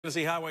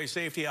Tennessee Highway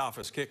Safety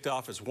Office kicked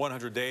off its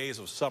 100 Days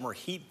of Summer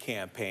Heat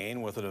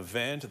campaign with an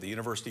event at the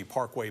University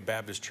Parkway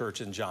Baptist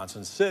Church in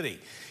Johnson City.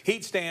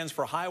 HEAT stands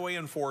for Highway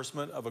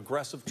Enforcement of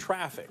Aggressive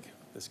Traffic.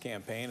 This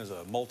campaign is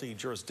a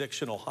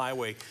multi-jurisdictional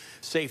highway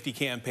safety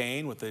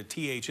campaign with the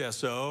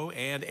THSO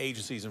and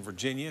agencies in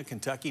Virginia,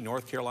 Kentucky,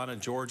 North Carolina,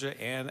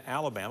 Georgia, and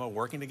Alabama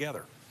working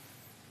together.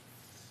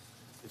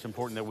 It's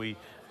important that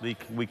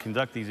we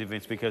conduct these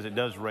events because it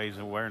does raise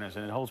awareness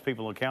and it holds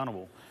people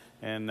accountable.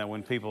 And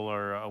when people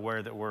are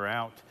aware that we're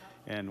out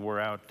and we're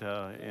out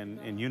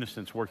in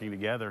unison working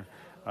together,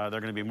 they're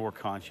going to be more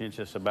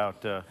conscientious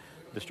about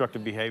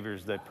destructive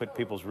behaviors that put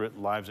people's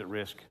lives at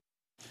risk.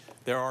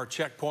 There are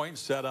checkpoints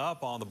set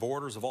up on the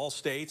borders of all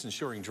states,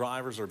 ensuring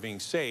drivers are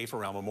being safe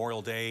around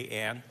Memorial Day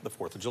and the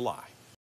 4th of July.